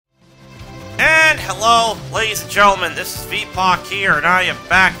And hello, ladies and gentlemen, this is V-Pac here, and I am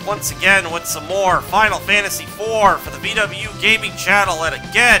back once again with some more Final Fantasy IV for the VW Gaming channel, and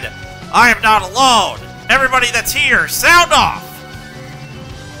again, I am not alone. Everybody that's here, sound off!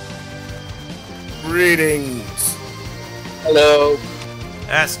 Greetings. Hello.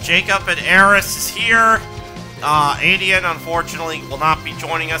 Yes, Jacob and Eris is here. Adian, unfortunately, will not be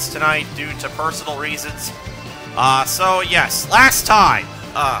joining us tonight due to personal reasons. So yes, last time,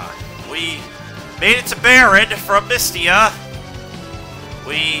 we made it to Baron from Mystia.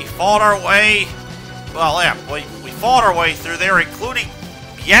 We fought our way, well, yeah, we fought our way through there, including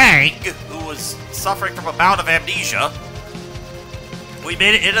Yang, who was suffering from a bout of amnesia. We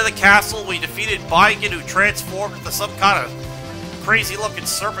made it into the castle, we defeated Baigen, who transformed into some kind of crazy-looking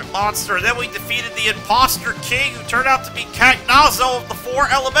serpent monster, and then we defeated the imposter king, who turned out to be Cagnazo of the Four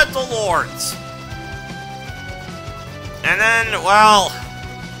Elemental Lords. And then, well,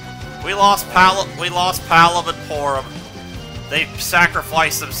 we lost Palom and Porum. They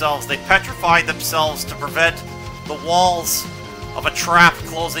sacrificed themselves, they petrified themselves to prevent the walls of a trap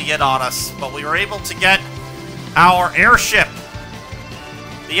closing in on us, but we were able to get our airship,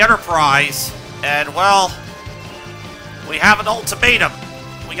 the Enterprise, and, well, we have an ultimatum.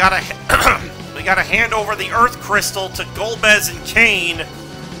 We gotta hand over the Earth Crystal to Golbez and Kane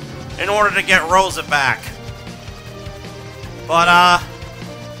in order to get Rosa back. But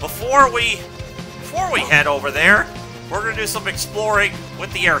before we head over there, we're gonna do some exploring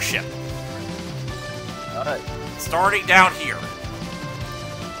with the airship. All right. Starting down here.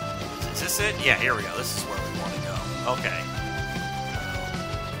 Is this it? Yeah, here we go. This is where we want to go. Okay.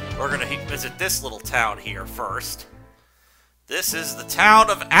 We're gonna visit this little town here first. This is the town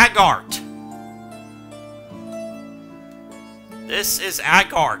of Agart. This is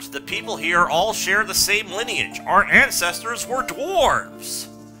Agart. The people here all share the same lineage. Our ancestors were dwarves.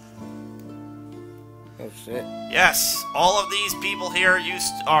 Oh shit. Yes, all of these people here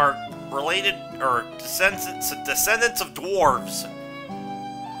are related or descendants of dwarves.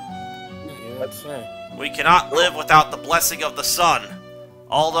 Yeah, that's right. We cannot live without the blessing of the sun,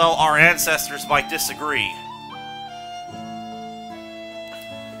 although our ancestors might disagree.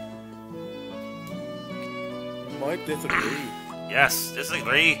 Might disagree. Yes,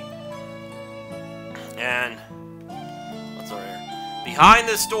 disagree. And what's over here? Behind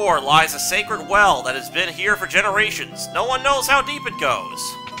this door lies a sacred well that has been here for generations. No one knows how deep it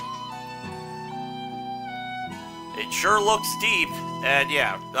goes. It sure looks deep, and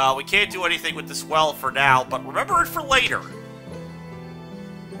yeah, we can't do anything with this well for now, but remember it for later.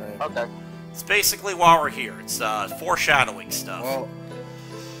 Right. Okay. It's basically why we're here. It's foreshadowing stuff.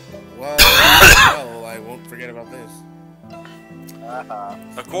 Well, I won't forget about this.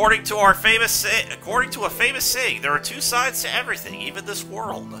 According to a famous saying, there are two sides to everything, even this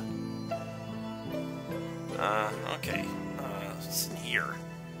world. Okay. What's in here?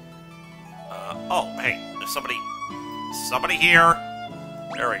 Oh, hey, there's somebody here.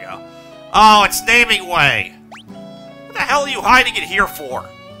 There we go. Oh, it's Naming Way. What the hell are you hiding in here for?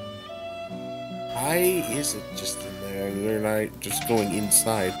 Why is it just in there and we're not just going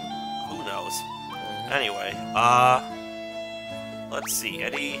inside? Who knows? Anyway, let's see,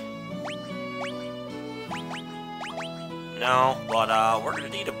 Eddie. No, but, we're gonna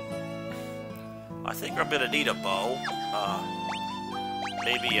need I think I'm gonna need a bow.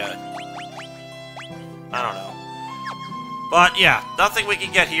 Maybe I don't know. But, yeah, nothing we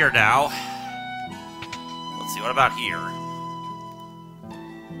can get here now. Let's see, what about here?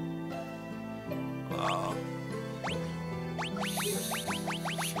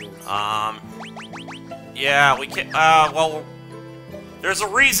 Yeah, we can't, well, there's a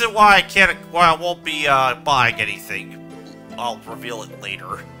reason why I won't be, buying anything. I'll reveal it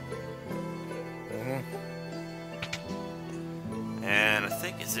later. And I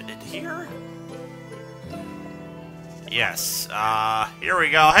think, is it in here? Yes, here we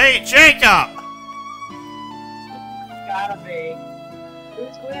go. Hey, Jacob! Gotta be.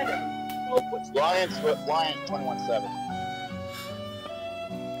 Who's winning? Lion 21-7.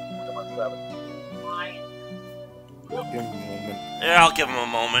 21-7. Lion. Give him a moment. Yeah, I'll give him a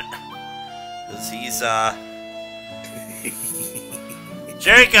moment. Because he's,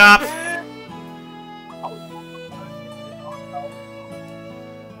 Jacob!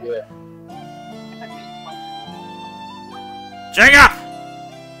 Yeah. Jacob!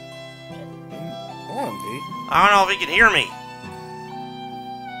 Come on, D. I don't know if he can hear me.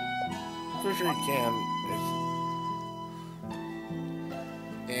 For sure you can.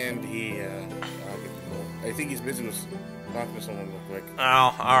 And he, I think he's busy with talking to someone real quick.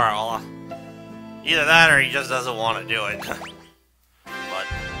 Oh, alright, well, either that or he just doesn't want to do it. But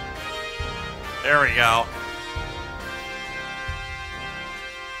There we go.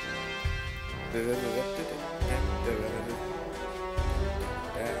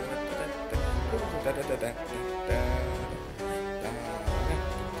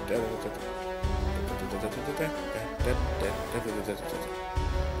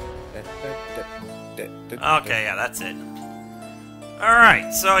 Okay, yeah, that's it.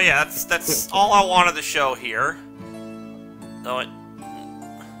 Alright, so yeah, that's all I wanted to show here. Though it...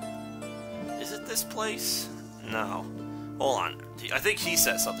 Is it this place? No. Hold on. I think he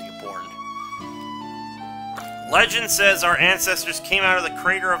says something important. Legend says our ancestors came out of the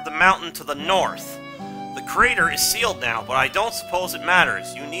crater of the mountain to the north. The crater is sealed now, but I don't suppose it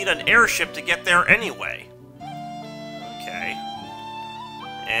matters. You need an airship to get there anyway. Okay.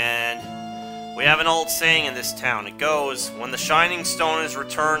 And we have an old saying in this town. It goes, when the shining stone is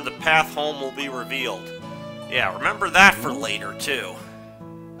returned, the path home will be revealed. Yeah, remember that for later, too.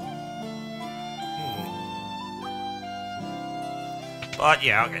 But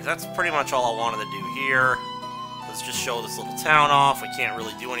yeah, okay, that's pretty much all I wanted to do here. Let's just show this little town off. We can't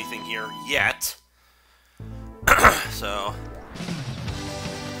really do anything here yet. So,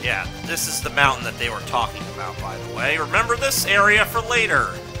 yeah, this is the mountain that they were talking about, by the way. Remember this area for later.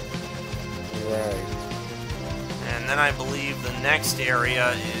 Right. And then I believe the next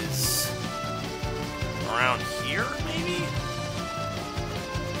area is around here, maybe?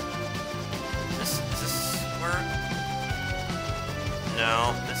 Is this where?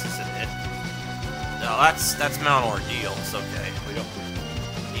 No, this isn't it. No, that's Mount Ordeal. It's okay. We don't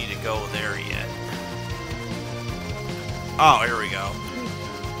need to go there yet. Oh, here we go.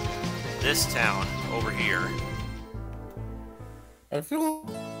 This town over here. I feel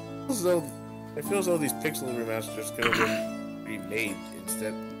as though these pixel remasters could have been remade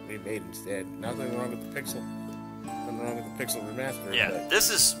instead. Nothing wrong with the pixel. Nothing wrong with the pixel remaster. Yeah, but, this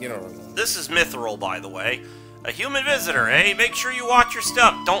is this is Mithril, by the way. A human visitor, eh? Make sure you watch your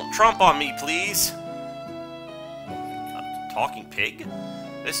stuff. Don't trump on me, please. Talking pig?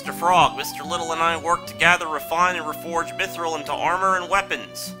 Mr. Frog, Mr. Little and I work to gather, refine, and reforge mithril into armor and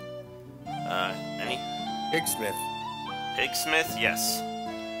weapons. Any? Pigsmith. Pigsmith? Yes.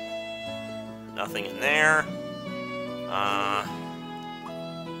 Nothing in there.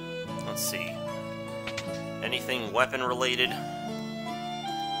 Let's see. Anything weapon-related?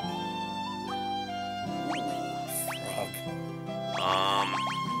 Frog.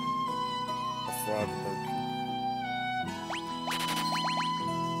 A frog.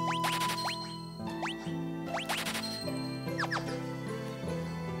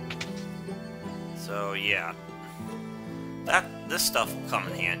 So yeah, this stuff will come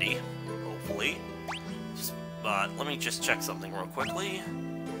in handy, hopefully. But let me just check something real quickly.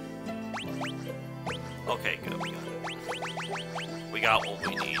 Okay, good. We got what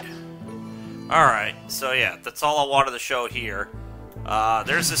we need. All right, so yeah, that's all I wanted to show here.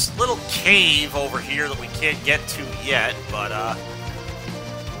 There's this little cave over here that we can't get to yet, but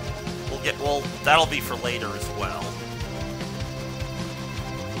that'll be for later as well.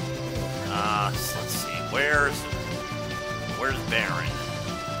 So let's see, where's Baron?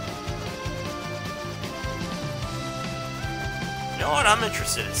 You know what? I'm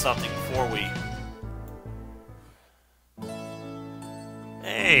interested in something before we.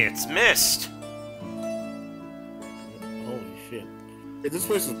 Hey, it's Mist. Holy shit! Hey, this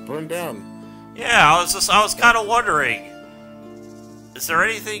place is burned down. Yeah, I was kind of wondering. Is there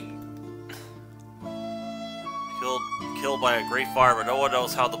anything killed by a great fire, but no one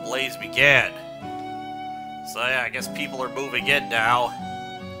knows how the blaze began? So yeah, I guess people are moving in now.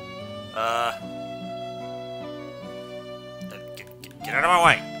 Get out of my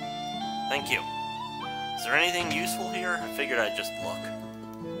way. Thank you. Is there anything useful here? I figured I'd just look.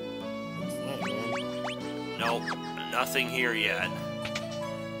 Nope, nothing here yet.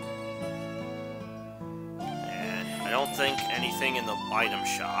 And I don't think anything in the item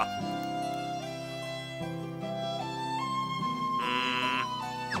shop.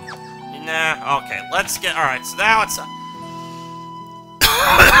 Nah, okay, let's get... Alright, so now it's...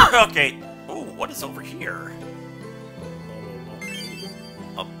 Okay. Ooh, what is over here?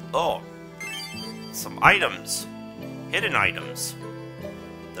 Oh. Some items. Hidden items.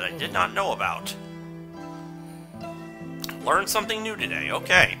 That I did not know about. Learned something new today,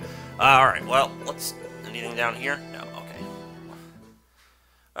 okay. Alright, well, let's... Anything down here? No, okay.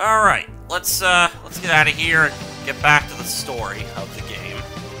 Alright, let's get out of here and get back to the story of the game.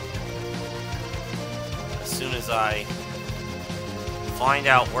 As soon as I find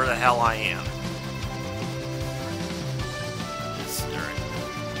out where the hell I am.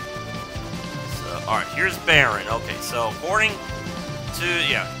 So, alright, here's Baron. Okay, so according to,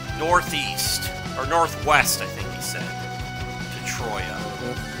 yeah, northeast, or northwest, I think he said, to Troya.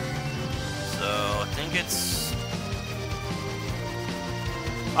 So, I think it's...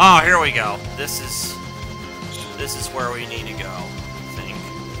 Oh, here we go. This is where we need to go, I think.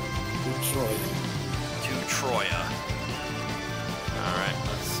 To Troya. Alright,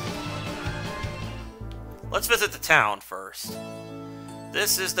 let's visit the town first.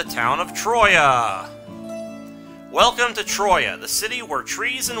 This is the town of Troya. Welcome to Troya, the city where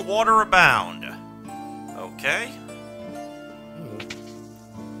trees and water abound. Okay.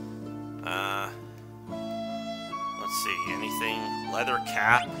 Let's see, anything? Leather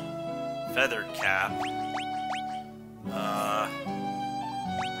cap, feathered cap.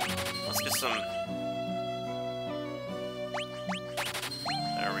 Let's get some...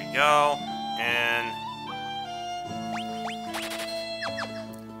 There we go. And...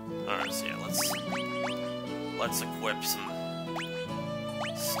 Alright, so yeah, let's equip some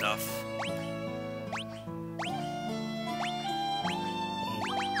stuff.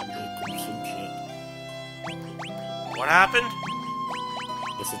 What happened?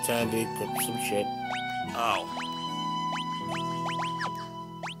 It's a time to equip some shit. Oh.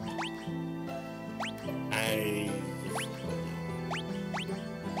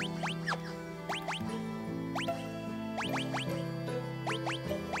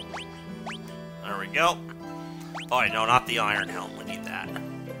 There we go. Oh, wait, no, not the iron helm. We need that.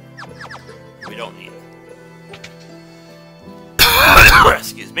 We don't need it.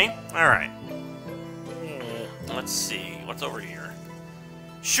 Excuse me. Alright. Let's see. What's over here?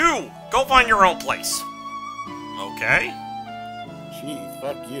 Shoo! Go find your own place. Okay. Gee,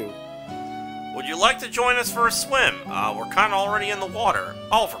 fuck you. Would you like to join us for a swim? We're kind of already in the water.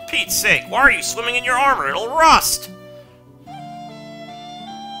 Oh, for Pete's sake, why are you swimming in your armor? It'll rust!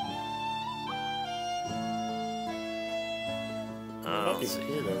 Let's see.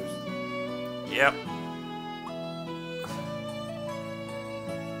 Yep.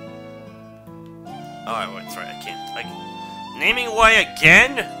 Oh, wait, that's right, I can't... Naming away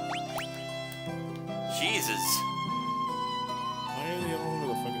again? Jesus. Why are they all over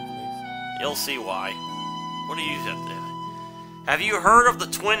the fucking place? You'll see why. What do you have there? Have you heard of the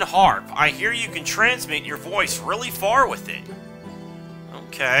twin harp? I hear you can transmit your voice really far with it.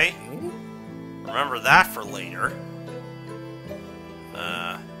 Okay. Remember that for later.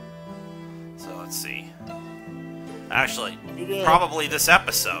 So let's see. Actually, probably this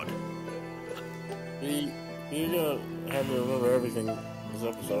episode. You don't have to remember everything this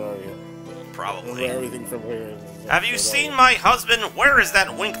episode, are you? Probably. Remember everything from here. Have you seen my husband? Where is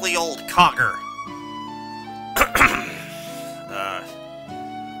that winkly old cogger?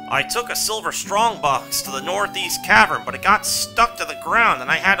 I took a silver strongbox to the northeast cavern, but it got stuck to the ground and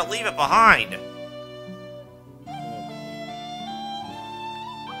I had to leave it behind.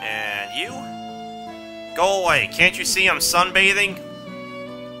 And you? Go away. Can't you see I'm sunbathing?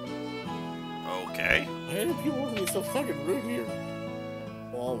 Okay. Why are people be so fucking rude here?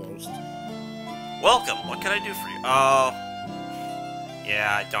 Almost. Welcome. What can I do for you? Oh.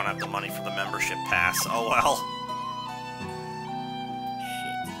 Yeah, I don't have the money for the membership pass. Oh well.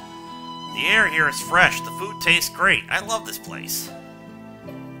 The air here is fresh. The food tastes great. I love this place.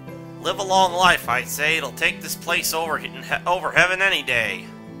 Live a long life, I'd say. It'll take this place over heaven any day.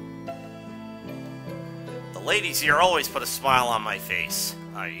 The ladies here always put a smile on my face.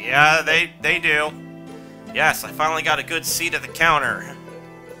 Yeah, they do. Yes, I finally got a good seat at the counter.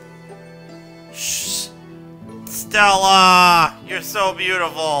 Shh. Stella! You're so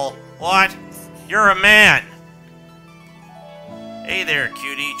beautiful. What? You're a man. Hey there,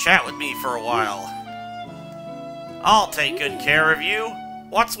 cutie. Chat with me for a while. I'll take good care of you.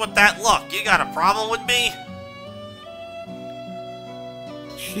 What's with that look? You got a problem with me?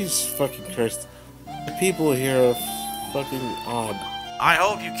 Jesus fucking Christ. The people here are fucking odd. I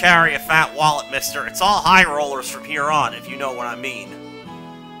hope you carry a fat wallet, mister. It's all high rollers from here on, if you know what I mean.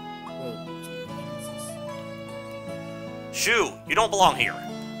 Shoo, you don't belong here.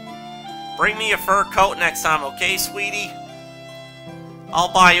 Bring me a fur coat next time, okay, sweetie?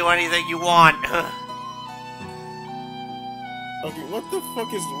 I'll buy you anything you want. Okay, what the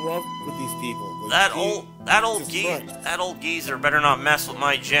fuck is wrong with these people? Like, that old geezer better not mess with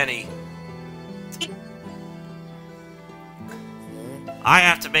my Jenny. I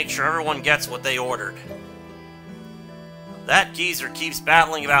have to make sure everyone gets what they ordered. That geezer keeps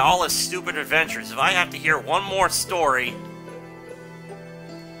battling about all his stupid adventures. If I have to hear one more story...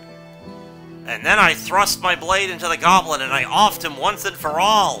 And then I thrust my blade into the goblin and I offed him once and for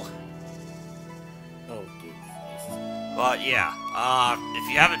all. Oh, dude. But yeah, if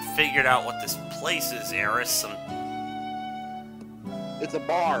you haven't figured out what this place is, Eris, It's a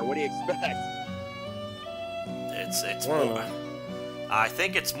bar. What do you expect? It's Well, more. I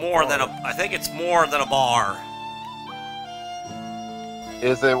think it's more than a. I think it's more than a bar.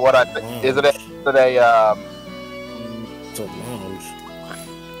 Is it what I think? Is it a it's a lounge.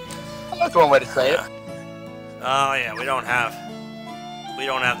 That's one way to say it. Oh yeah, we don't have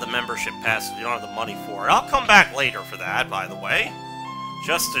the membership passes. We don't have the money for it. I'll come back later for that, by the way.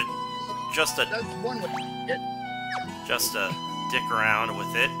 Just to That's one way to say it. just to dick around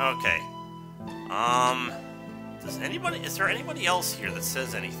with it. Okay. Is there anybody else here that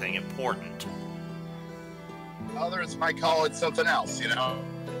says anything important? Others might call it something else, you know.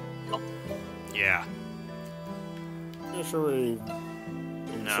 Yeah. It's already.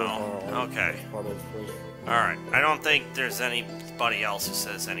 No. Okay. Alright. I don't think there's anybody else who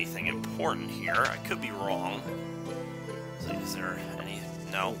says anything important here. I could be wrong. Is there any...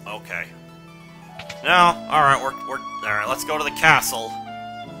 No? Okay. No? Alright, we're... Alright, let's go to the castle.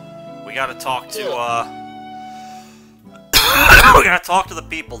 We gotta talk to, we gotta talk to the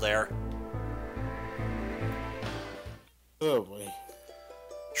people there. Oh boy.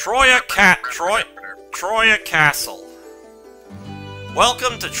 Troya Castle.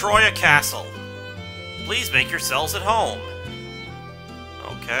 Welcome to Troya Castle. Please make yourselves at home.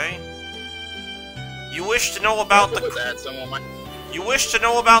 Okay. You wish to know about the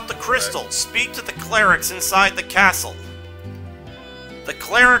crystal. Speak to the clerics inside the castle. The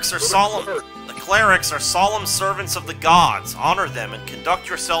clerics are solemn servants of the gods. Honor them and conduct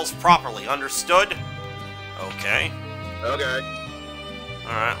yourselves properly. Understood? Okay. Okay.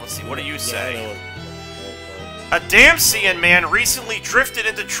 Alright, let's see. What do you say? Yeah, A Damsian man recently drifted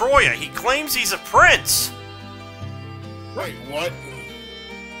into Troya. He claims he's a prince. Wait, what?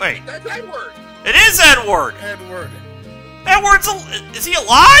 Wait, That's Edward. it is Edward! Edward. Is he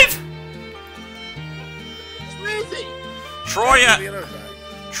alive? It's crazy. Troya The other guy.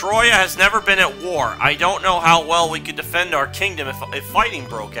 Troya has never been at war. I don't know how well we could defend our kingdom if fighting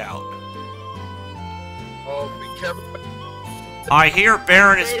broke out. Oh, be careful. I hear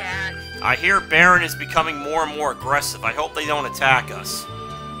Baron is becoming more and more aggressive. I hope they don't attack us.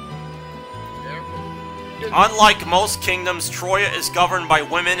 Unlike most kingdoms, Troya is governed by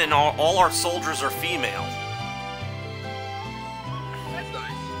women and all our soldiers are female. That's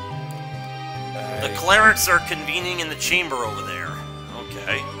nice. The clerics are convening in the chamber over there.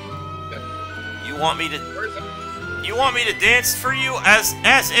 Okay. You want me to dance for you? As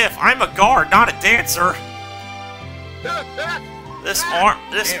if I'm a guard, not a dancer. This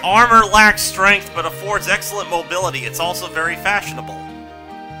armor lacks strength but affords excellent mobility. It's also very fashionable.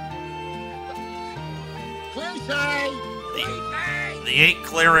 The 8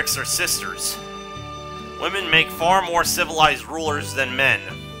 clerics are sisters. Women make far more civilized rulers than men.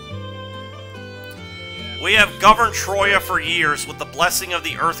 We have governed Troya for years with the blessing of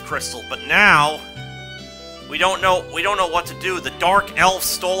the Earth Crystal, but now we don't know what to do. The Dark Elf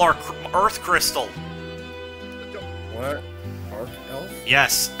stole our Earth Crystal. What? Dark Elf?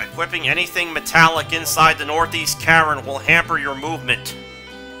 Yes, equipping anything metallic inside the Northeast Cavern will hamper your movement.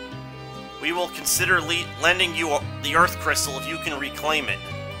 We will consider lending you the Earth Crystal if you can reclaim it.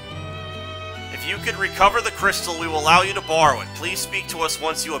 If you could recover the crystal, we will allow you to borrow it. Please speak to us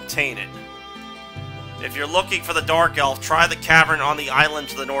once you obtain it. If you're looking for the Dark Elf, try the cavern on the island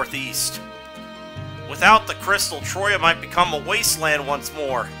to the northeast. Without the crystal, Troya might become a wasteland once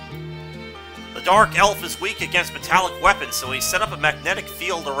more. The Dark Elf is weak against metallic weapons, so he set up a magnetic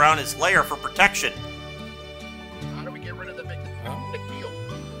field around his lair for protection. How do we get rid of the magnetic field?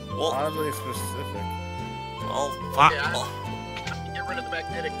 Well, Oddly specific. well, How do we get rid of the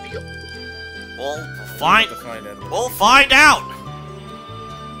magnetic field? we'll Find out!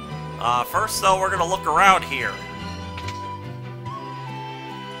 First though, we're gonna look around here.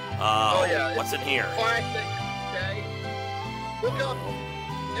 What's in here? Classic, okay? Look up.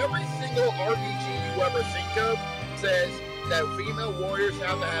 Every single RPG you ever think of says that female warriors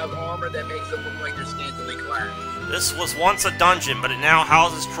have to have armor that makes them look like they're scantily clad. This was once a dungeon, but it now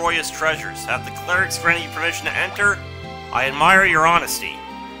houses Troya's treasures. Have the clerics granted you permission to enter? I admire your honesty.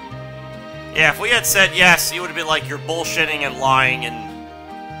 Yeah, if we had said yes, you would have been like, you're bullshitting and lying and...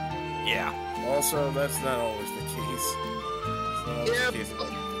 Yeah. Also, that's not always the case. Yeah, do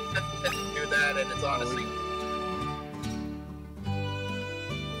that, and it's honestly...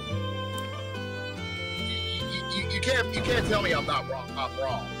 You can't tell me I'm not wrong. I'm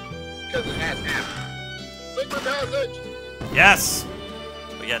wrong. Because it has happened. Secret passage! Yes!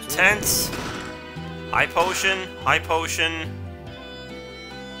 We got tents, high potion,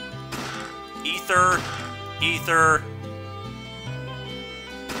 ether,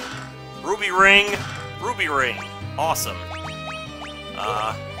 ruby ring, awesome.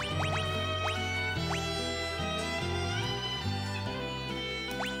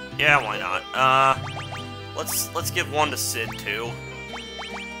 Yeah, why not? Let's give one to Sid, too.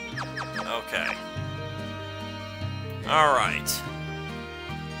 Okay. Alright.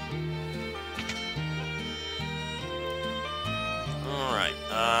 Alright,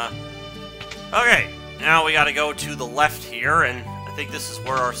 okay. Now we gotta go to the left here, and I think this is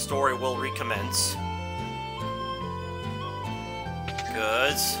where our story will recommence.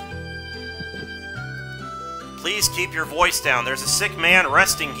 Good. Please keep your voice down. There's a sick man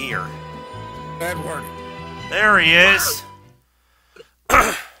resting here. Edward. There he is.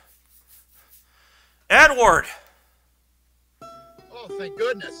 Edward! Oh, thank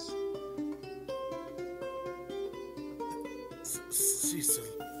goodness. Cecil,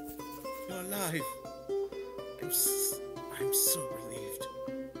 you're alive. I'm so relieved.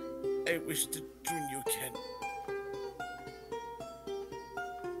 I wish to join you again.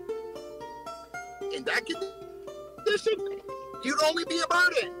 In that condition, you'd only be a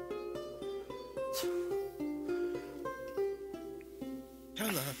burden.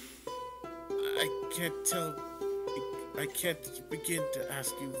 Hella, I can't begin to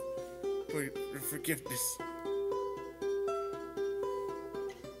ask you for your forgiveness.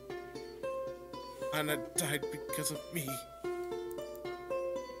 Anna died because of me.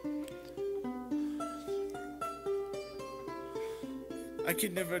 I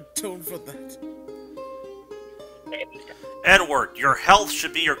can never atone for that. Edward, your health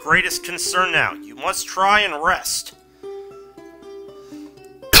should be your greatest concern now. You must try and rest.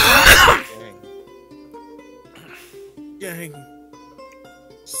 Yang.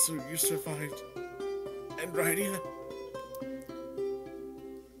 So you survived. And Rydia?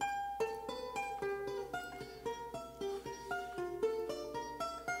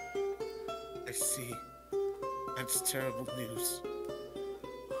 I see. That's terrible news.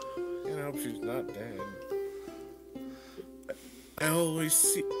 And I hope she's not dead. I always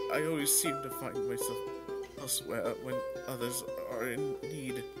seem to find myself elsewhere when others are in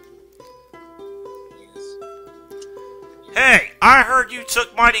need. Hey, I heard you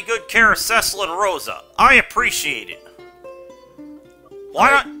took mighty good care of Cecil and Rosa. I appreciate it.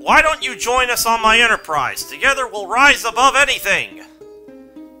 Why don't you join us on my enterprise? Together we'll rise above anything.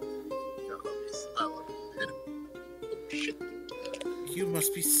 You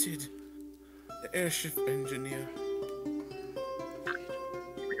must be Sid, the airship engineer.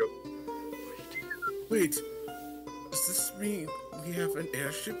 Here we go. Wait, does this mean we have an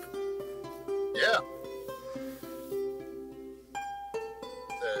airship? Yeah.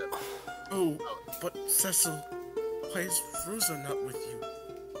 Oh, but Cecil, why is Rosa not with you?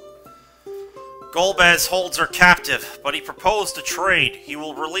 Golbez holds her captive, but he proposed a trade. He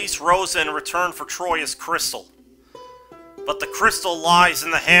will release Rosa in return for Troya's crystal. But the crystal lies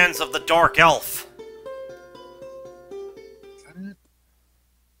in the hands of the Dark Elf.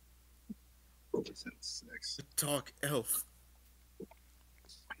 The Dark Elf.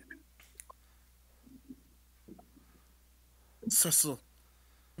 Cecil,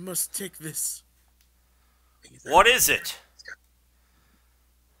 you must take this. What is it?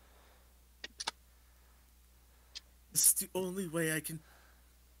 This is the only way I can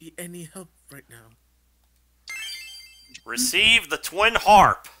be any help right now. Receive the twin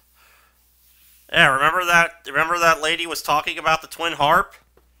harp. Yeah, remember that? Remember that lady was talking about the twin harp?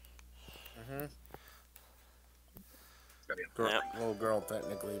 Mm-hmm. Yep. Little girl,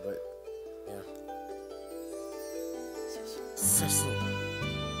 technically, but yeah. Cecil,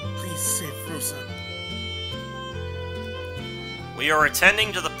 please save Rosa. We are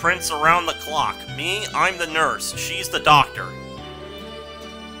attending to the prince around the clock. Me, I'm the nurse. She's the doctor.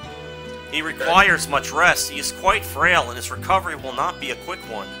 He requires much rest. He is quite frail, and his recovery will not be a quick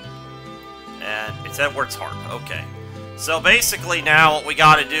one. And it's Edward's harp. Okay. So basically now what we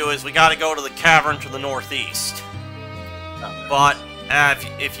gotta do is we gotta go to the cavern to the northeast. But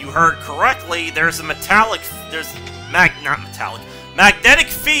if you heard correctly, there's a magnetic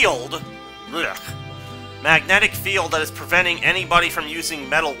field. Ugh. Magnetic field that is preventing anybody from using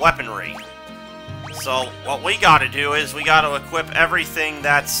metal weaponry. So what we gotta do is we gotta equip everything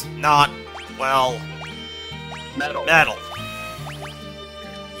that's not, well, Metal. metal.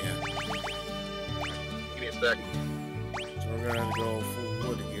 Yeah. Give me a sec. So we're gonna have to go full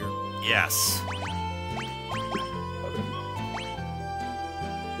wood here. Yes.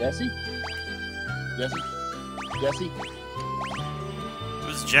 Jesse? Jesse? Jesse?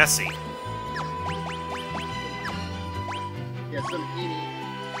 Who's Jesse? Yeah, some idiot.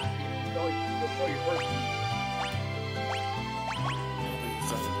 Before you first.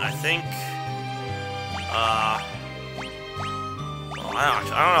 I think,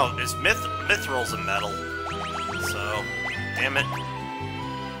 I don't know. Is Mithril's a metal? So, damn it.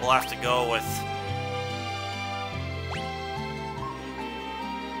 We'll have to go with...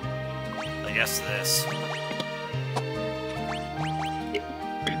 I guess this.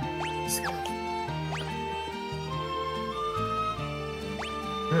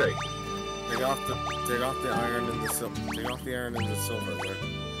 Hey. Take off the iron and the silver. Take off the iron and the silver. Right?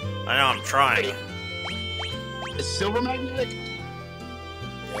 I know, I'm trying. Is silver magnetic?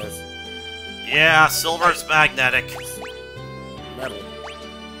 Yes. Yeah, silver's magnetic. Metal.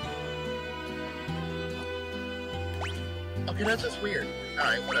 Okay, that's just weird.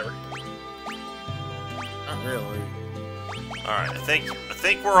 Alright, whatever. Not really. Alright, I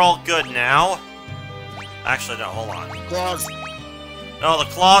think we're all good now. Actually, no, hold on. Claws. No, the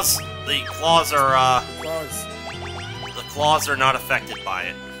claws are, Claws. the claws are not affected by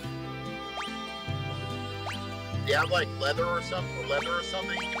it. Do you have like leather or something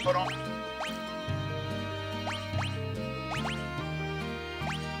you can put on?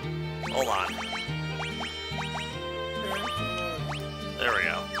 Hold on. There we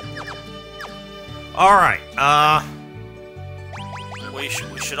go. Alright, we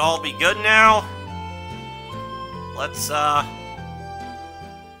should all be good now. Let's,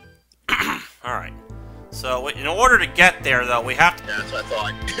 Alright. So, in order to get there, though, we have to... Yeah, that's what I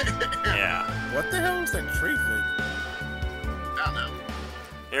thought. Yeah. What the hell is that tree thing? I don't know.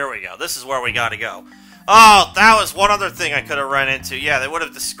 Here we go. This is where we gotta go. Oh, that was one other thing I could have run into. Yeah, they would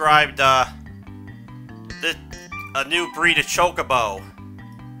have described, a new breed of chocobo.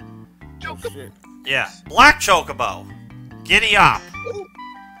 Oh, shit. Yeah, black chocobo. Giddy up. Ooh.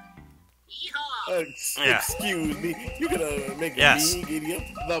 Yeehaw! Yeah. Excuse me. You're gonna make Yes. me giddy up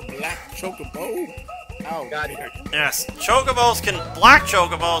the black chocobo? Oh, Got dear. Yes, black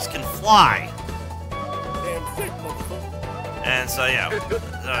chocobos can fly. Damn sick, motherfucker. And so, yeah,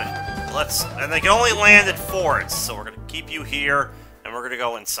 and they can only land at forts, so we're gonna keep you here, and we're gonna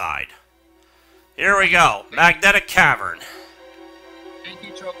go inside. Here we go, Magnetic Cavern. Thank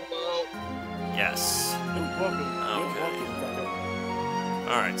you, Chocobo. Yes. You're welcome. Okay. You're welcome.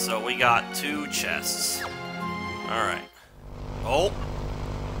 Alright, so we got 2 chests. Alright. Oh.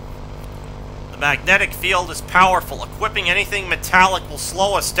 The magnetic field is powerful. Equipping anything metallic will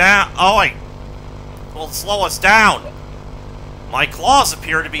slow us down. Oh, wait. Will slow us down. My claws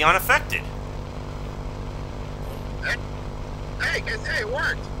appear to be unaffected. Hey, guys, hey, it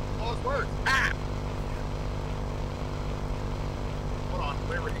worked. All it worked. Ah! Hold on,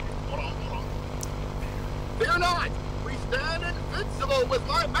 wait. Hold on. Fear not! We stand invincible with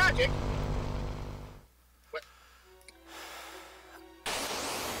my magic! What?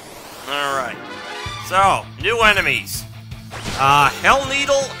 Alright. So, new enemies. Hell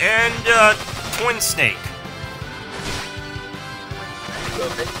Needle and, Twin Snake. So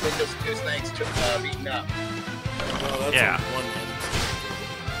basically just 2 snakes beating up. No, that's Yeah. one hand.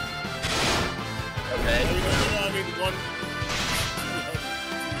 Okay? No, I mean one.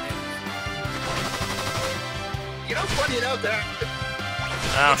 You know, funny enough, that...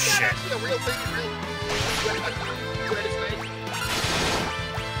 Oh, is that shit. actually a real thing? Two-headed snake?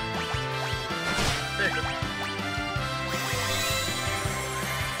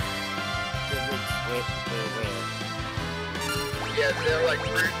 Yeah, they're like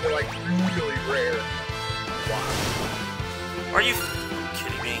really rare. Wow. Are you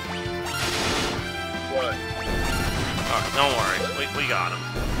kidding me? What? Alright, don't worry. We got him.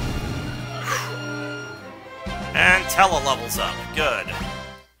 And Tella levels up. Good.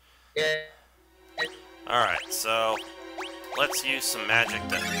 Yeah. Alright, so let's use some magic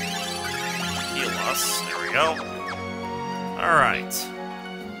to heal us. There we go. Alright.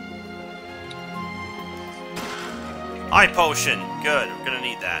 Eye potion. Good, we're gonna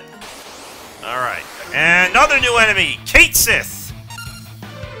need that. Alright. And another new enemy! Kate Sith!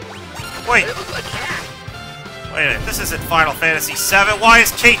 Wait, It looks like cat. wait a minute, this isn't Final Fantasy VII. Why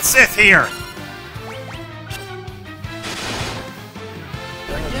is Kate Sith here?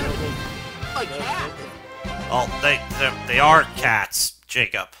 Like cat. Oh, they are cats,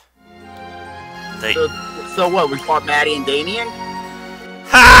 Jacob. They... So what? We fought Maddie and Damien?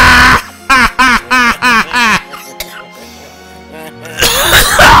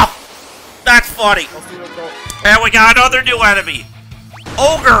 That's funny. And we got another new enemy.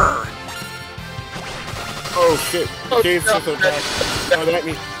 Ogre! Oh shit! Cave no, Sith attack. Oh, that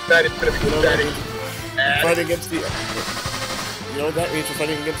means That is gonna be you know that pathetic. means fighting against the. You know what that means? We're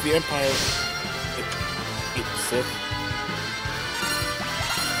fighting against the Empire. Sith.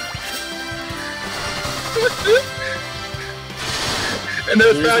 And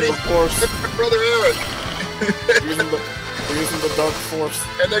those Using Maddie's the Force. brother Aaron. Using the We're using the Dark Force.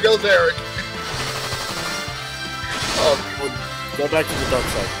 And there goes Eric. Go back to the dark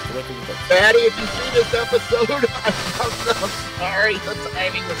side. Go back to the dark side. Patty, if you see this episode, I'm sorry. The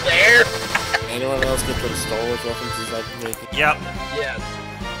timing was there. Anyone else get the Star Wars references I've been making? Yep. Yes.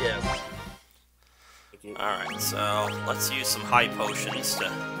 Yes. Alright, so let's use some high potions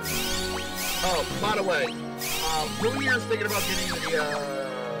to... Oh, by the way, Blue Year's thinking about getting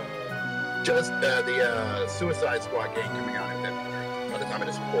the Suicide Squad game coming out in February, by the time of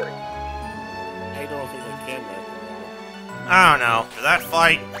this recording. I don't think they can, man. I don't know. For that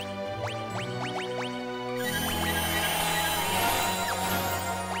fight...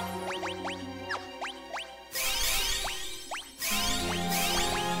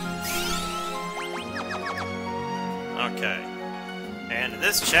 Okay. And in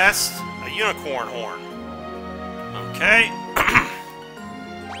this chest, a unicorn horn. Okay.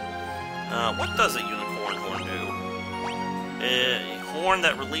 What does a unicorn horn do? A horn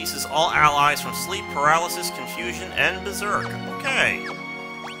that releases all allies from sleep, paralysis, confusion, and berserk. Okay.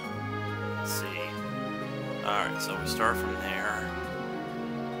 Let's see. Alright, so we start from there.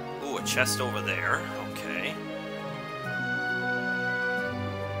 Ooh, a chest over there. Okay.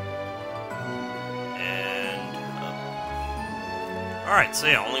 And... Alright, so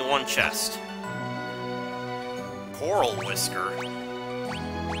yeah, only one chest. Coral Whisker.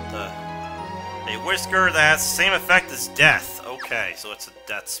 A whisker that has the same effect as death. Okay, so it's a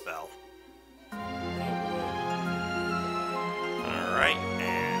death spell. Alright,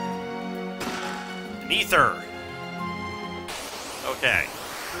 and... an ether. Okay.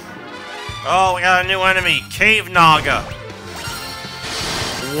 Oh, we got a new enemy. Cave Naga.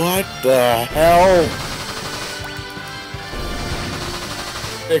 What the hell?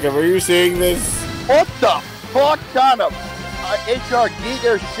 Jacob, are you seeing this? What the fuck kind of HR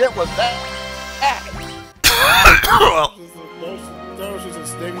Giger shit was that? Well, That was just a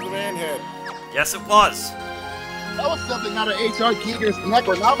stick in the man head. yes, it was. That was something out of HR Giger's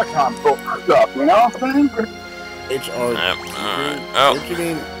Necronomicon book stuff, you know what I'm saying? HR. Alright. Oh. What you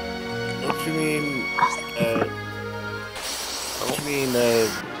mean,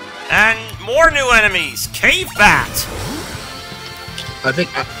 And more new enemies. Cave Bat. I think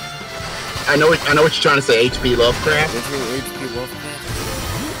I know what you're trying to say. H.P. Lovecraft. what you mean H.P. Lovecraft?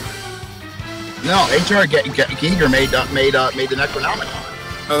 No, H.R. Giger made the Necronomicon.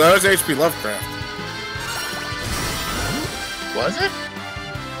 No, that was H.P. Lovecraft. Was it?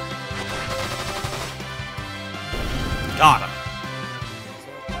 Got him.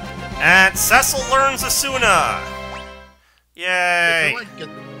 And Cecil learns Asuna. Yay. Can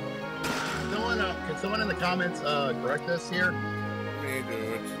someone in the comments correct us here? Me do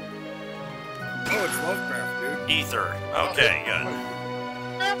it. Oh, it's Lovecraft, dude. Ether. Okay, good.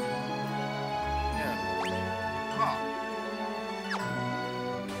 Yeah.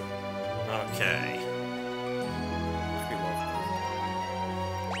 Okay. H.P. Lovecraft.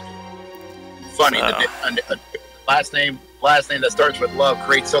 Funny. The last name that starts with love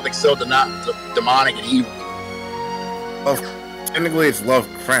creates something so demonic and evil. Well, technically it's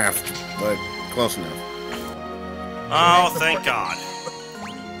Lovecraft, but close enough. Oh, thank God.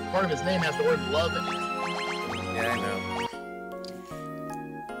 Part of his name has the word love in it. Yeah, I know.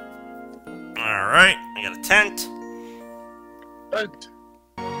 Alright, I got a tent. But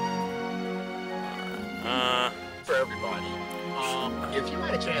for everybody, if you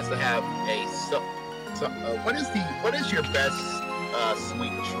had a chance to have what is your best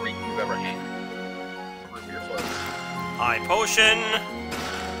sweet treat you've ever had? Root beer floats. High potion.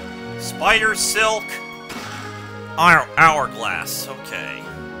 Spider silk. Hourglass. Okay.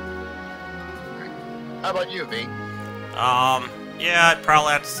 How about you, V? Yeah, I'd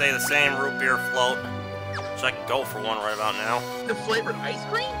probably have to say the same root beer float. So I can go for one right about now. The flavored ice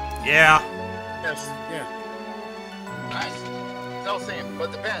cream? Yeah. Yes, yeah. Nice. So Sam,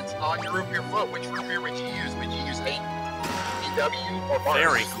 but depends on your root beer float. Which root beer would you use? Would you use AEW or Mars?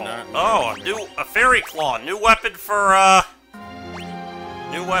 Fairy claw. Oh, a fairy claw. New weapon for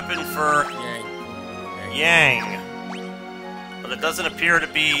Yang. But it doesn't appear to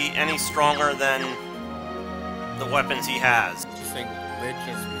be any stronger than the weapons he has. Just think lit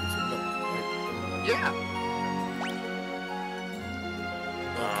just means milk, right? Yeah.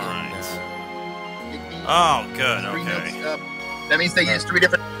 Alright. Oh, good, okay. That means they use 3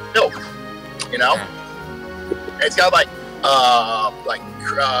 different milk. You know? Yeah. It's got like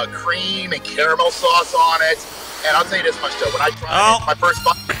cream and caramel sauce on it. And I'll tell you this much though, when I tried it, my first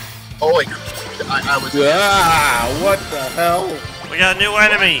bite, holy crap, I was... What the hell? We got a new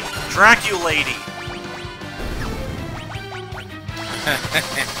enemy, Draculady.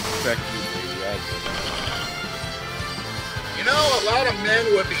 know, a lot of men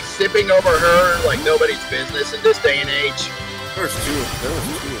would be sipping over her like nobody's business in this day and age. There was two.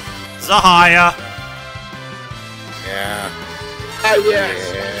 Zahaya. Yeah. Oh,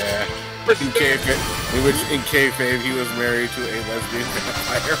 yes. Yeah. In kayfabe, he was married to a lesbian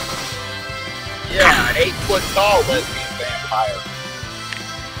vampire. Yeah, an 8-foot-tall lesbian vampire.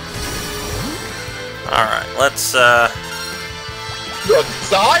 Alright, let's, Look,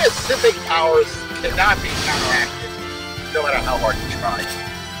 Zaya's sipping powers cannot be counteracted, no matter how hard you try.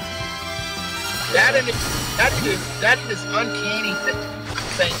 That is uncanny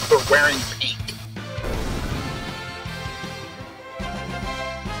thing for wearing pink.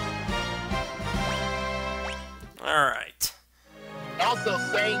 Alright. Also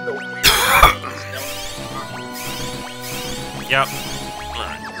saying the weird Yep.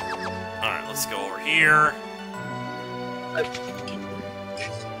 Alright. Alright, let's go over here.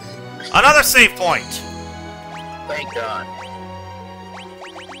 Another save point! Thank God.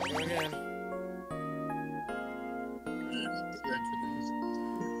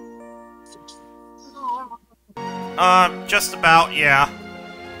 Just about, yeah.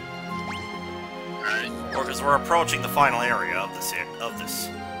 Alright. Or because we're approaching the final area of this.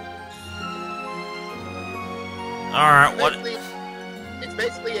 Alright, what? It's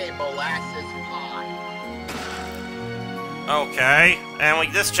basically a molasses pie. Okay, and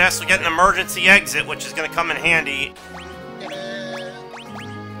with this chest we get an emergency exit, which is going to come in handy.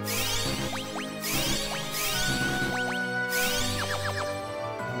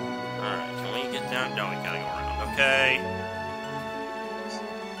 Alright, can we get down? No, we gotta go around. Okay.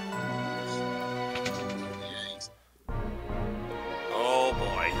 Oh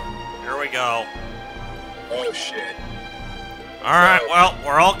boy. Here we go. Oh shit. Alright, well,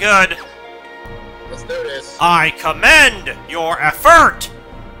 we're all good. Let's do this. I commend your effort,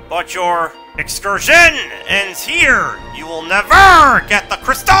 but your excursion ends here. You will never get the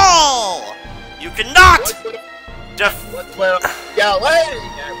crystal. You cannot. Yeah, lady,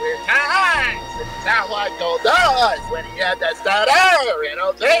 at weird times. It sounds like Gold does when he had that stutter in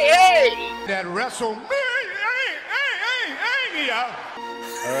OTA. That WrestleMania.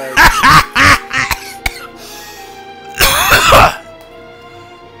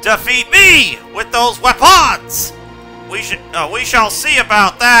 Defeat me with those weapons. We shall see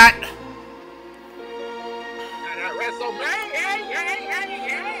about that.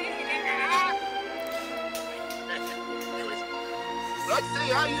 Let's see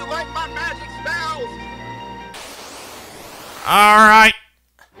how you like my magic spells. All right,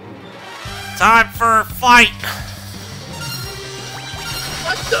 time for a fight.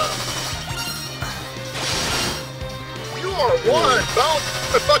 What the? You are one bone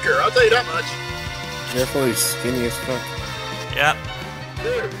fucker, I'll tell you that much. Definitely skinny as fuck. Yep.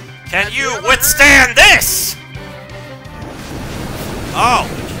 Dude, Can you withstand this? Oh.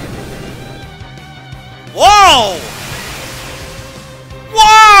 Whoa!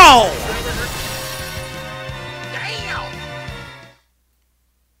 Whoa! damn!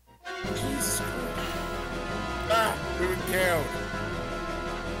 We were killed.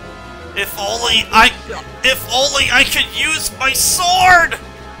 If only I could use my sword!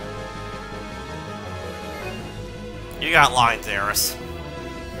 You got lines, Eris.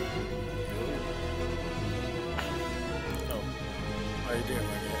 Oh, I do, I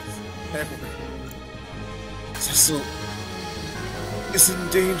guess. Cecil is in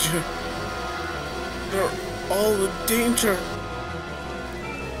danger. They're all in danger.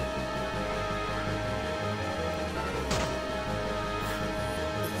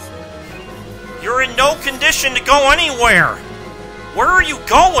 You're in no condition to go anywhere! Where are you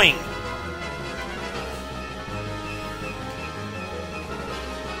going?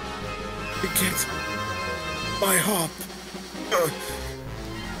 To get my hop.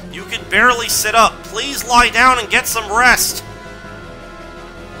 You can barely sit up. Please lie down and get some rest.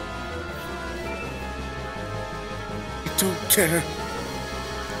 I don't care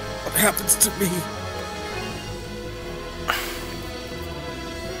what happens to me.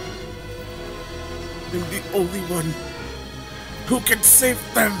 I'm the only one who can save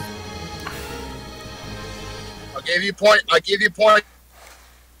them. I'll give you point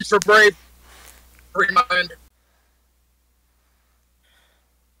for brave. Remind.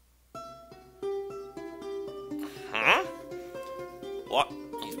 Huh? What?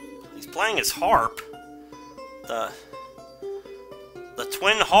 He's playing his harp. The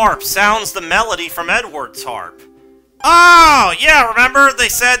twin harp sounds the melody from Edward's harp. Oh, yeah, remember they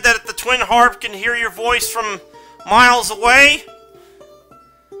said that the twin harp can hear your voice from miles away?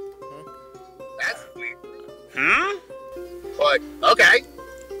 That's weird. Hmm? But, okay.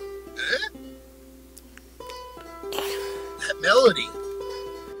 that melody?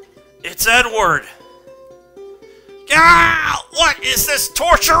 It's Edward. Ah! What is this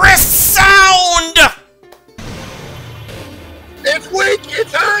torturous sound? It's weak!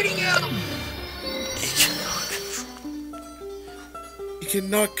 It's hurting him! You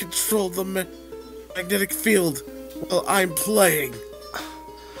cannot control the magnetic field while I'm playing.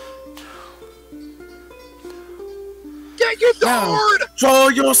 Get your Now, sword! draw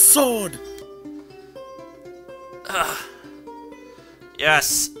your sword!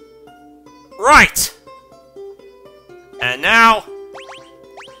 Yes. Right. And now...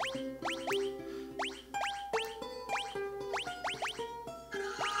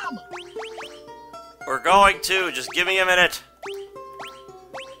 we're going to... just give me a minute.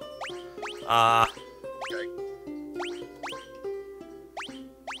 Okay.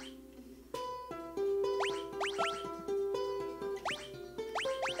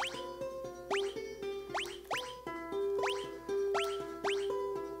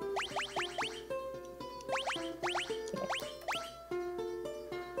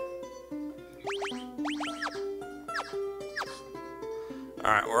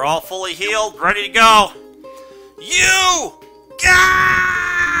 Alright, we're all fully healed, ready to go. You!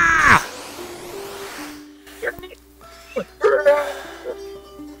 Gah!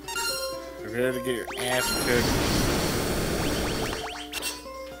 Prepare to get your ass kicked.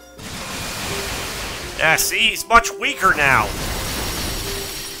 Yeah, see, he's much weaker now.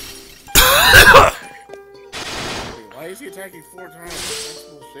 Why is he attacking 4 times? That's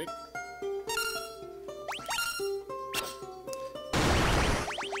bullshit.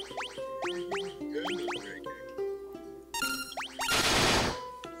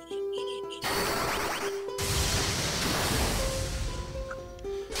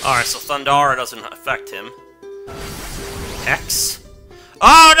 Alright, so Thundara doesn't affect him. X?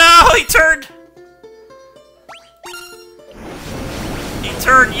 Oh no! He turned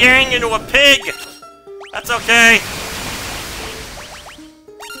Yang into a pig! That's okay.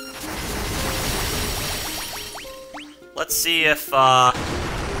 Let's see if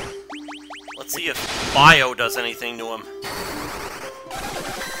Bio does anything to him.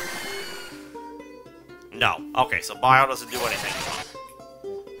 No. Okay, so Bio doesn't do anything to him.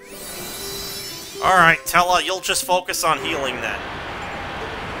 Alright, Tella, you'll just focus on healing then.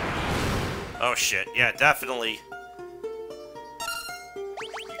 Oh shit, yeah, definitely.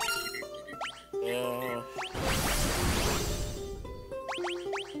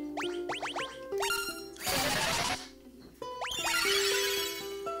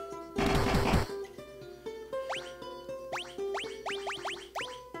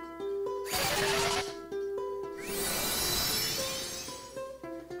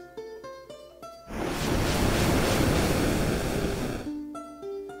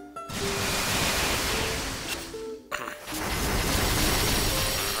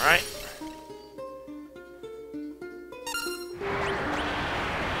 Alright.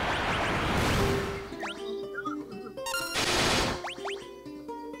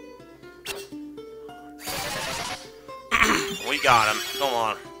 We got him. Come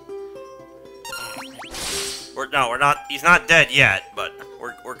on. We're not. He's not dead yet, but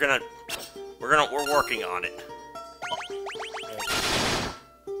we're working on it.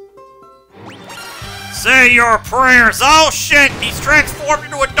 Say your prayers. Oh shit! He's transformed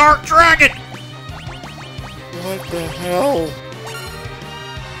into a dark dragon. What the hell?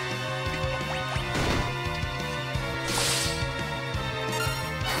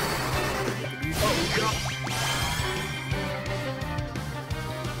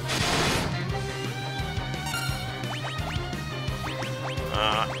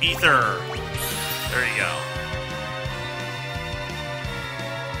 Ether. There you go.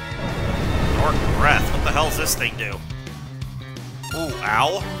 Dark breath. What the hell's this thing do? Ooh,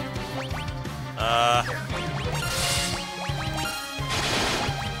 ow.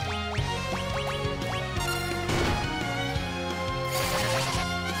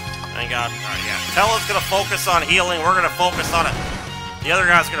 Thank God. Alright, yeah. Tella's gonna focus on healing. We're gonna focus on it. The other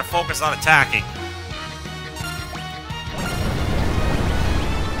guy's gonna focus on attacking.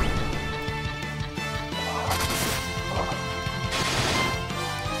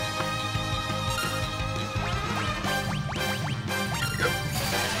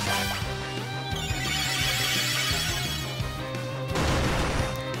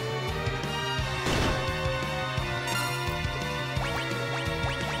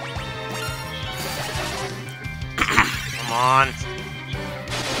 Come on.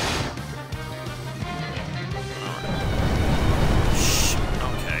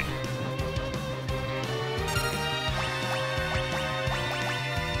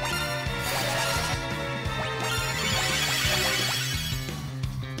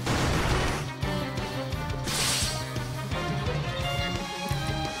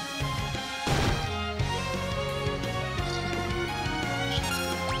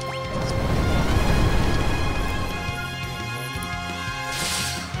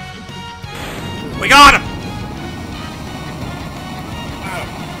 We got him!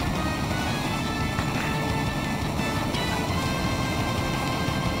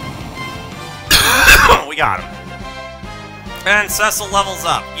 We got him. And Cecil levels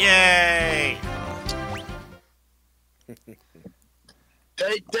up. Yay!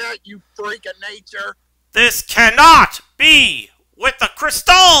 Take that, you freak of nature! This cannot be with the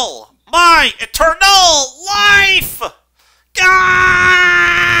crystal! My eternal life! Ah!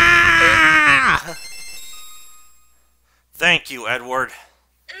 Thank you, Edward.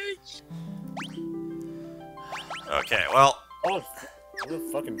 H. Okay, well, Oh, what a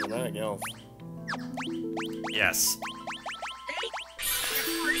fucking dramatic elf. yes.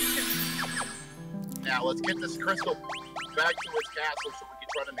 Now let's get this crystal back to its castle so we can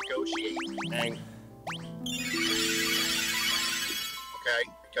try to negotiate. Bang. Okay?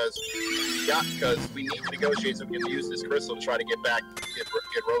 Because we need to negotiate so we can use this crystal to try to get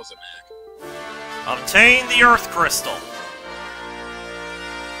Rosa back. Obtain the Earth Crystal.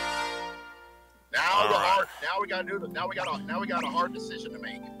 Now Alright. now we got a hard decision to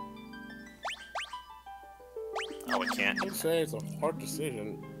make. Oh, we can't. I'd say it's a hard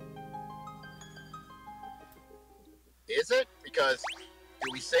decision. Is it? Because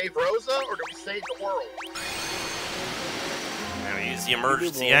do we save Rosa or do we save the world? Now we use the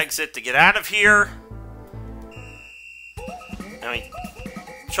emergency exit to get out of here. Now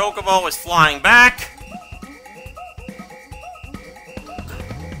Chocobo is flying back.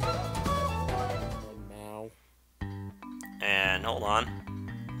 Now. And hold on.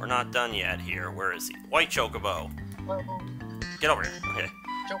 We're not done yet here. Where is he? White Chocobo. Get over here. Okay.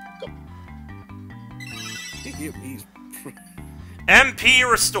 Choco. He's MP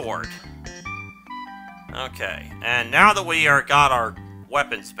restored. Okay, and now that we got our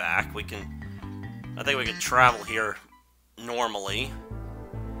weapons back, we can. I think we can travel here normally.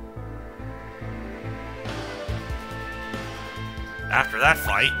 After that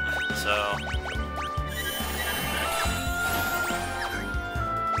fight, so.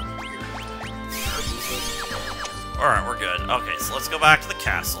 Alright, we're good. Okay, so let's go back to the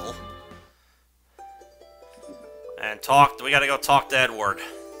castle. And talk. We gotta go talk to Edward.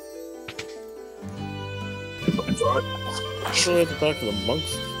 still have to talk to the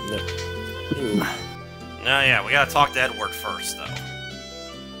monks. No. No, yeah, we gotta talk to Edward first, though.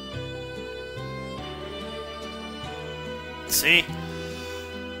 See?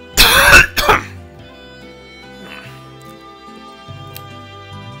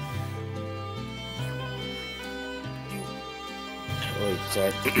 Oh,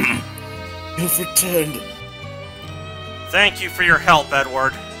 sorry. You've returned. Thank you for your help,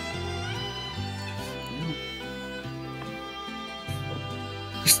 Edward.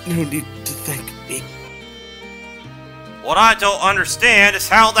 There's no need to thank me. What I don't understand is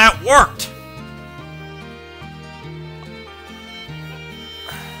how that worked.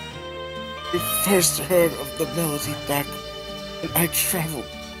 We first heard of the melody back when I traveled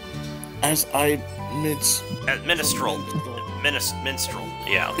as Minstrel. Minstrel.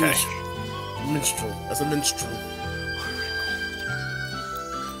 Yeah, okay. Minstrel. As a minstrel.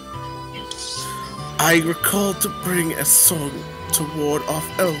 I recalled to bring a song to ward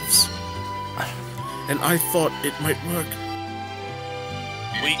off elves. And I thought it might work.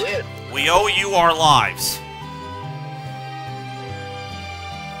 We owe you our lives.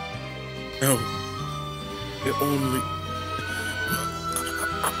 No. It only...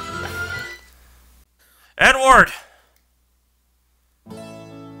 Edward!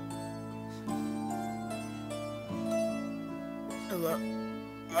 Hello.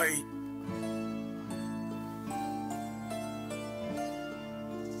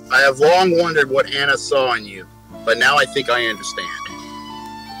 I have long wondered what Anna saw in you, but now I think I understand.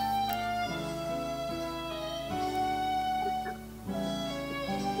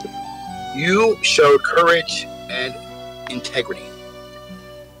 You showed courage and integrity.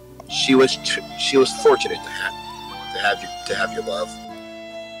 She was fortunate to have your love.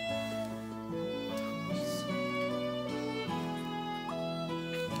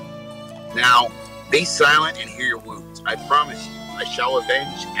 Now, be silent and hear your wounds. I promise you, I shall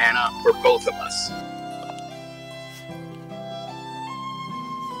avenge Anna for both of us.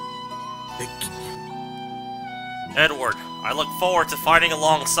 Thank you. Edward, I look forward to fighting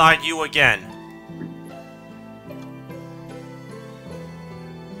alongside you again.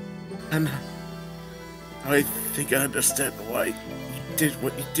 And I think I understand why you did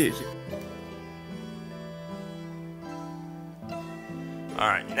what you did.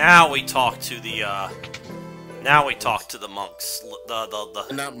 Alright, now we talk to the, now we talk to the monks.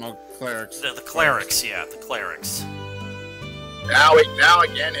 Not monk, clerics. The clerics, yeah, the clerics. Now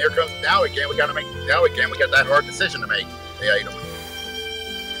again, here comes. Now again, we got that hard decision to make. Yeah, you know.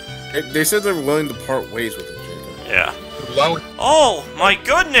 They said they were willing to part ways with it, Jacob. Yeah. Loan. Oh, my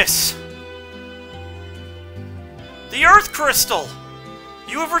goodness! The Earth Crystal!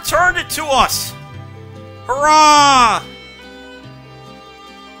 You have returned it to us! Hurrah!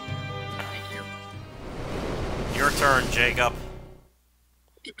 Thank you. Your turn, Jacob.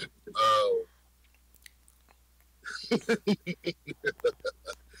 Oh.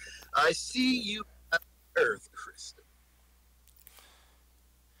 I see you have Earth Crystal.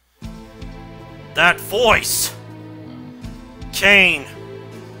 That voice! Kane!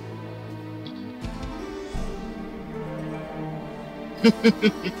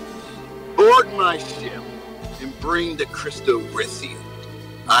 Board my ship and bring the crystal with you.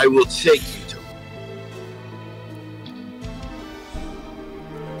 I will take you to.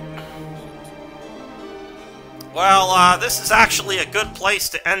 Well, this is actually a good place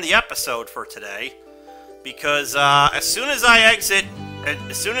to end the episode for today. Because, as soon as I exit,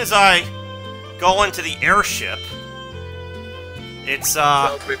 as soon as I go into the airship, it's,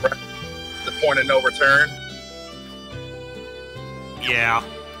 the point of no return. yeah.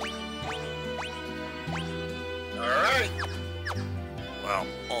 Alright. Well,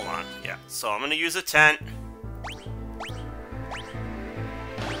 hold on. Yeah, so I'm gonna use a tent.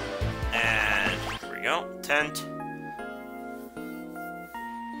 And here we go. Tent.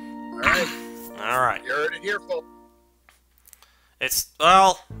 Alright. Alright. You heard it here, folks. It's,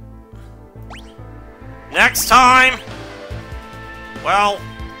 well... Next time! Well,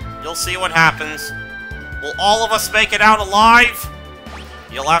 you'll see what happens. Will all of us make it out alive?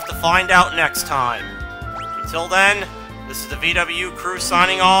 You'll have to find out next time. Until then, this is the VW crew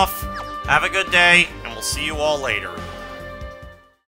signing off. Have a good day, and we'll see you all later.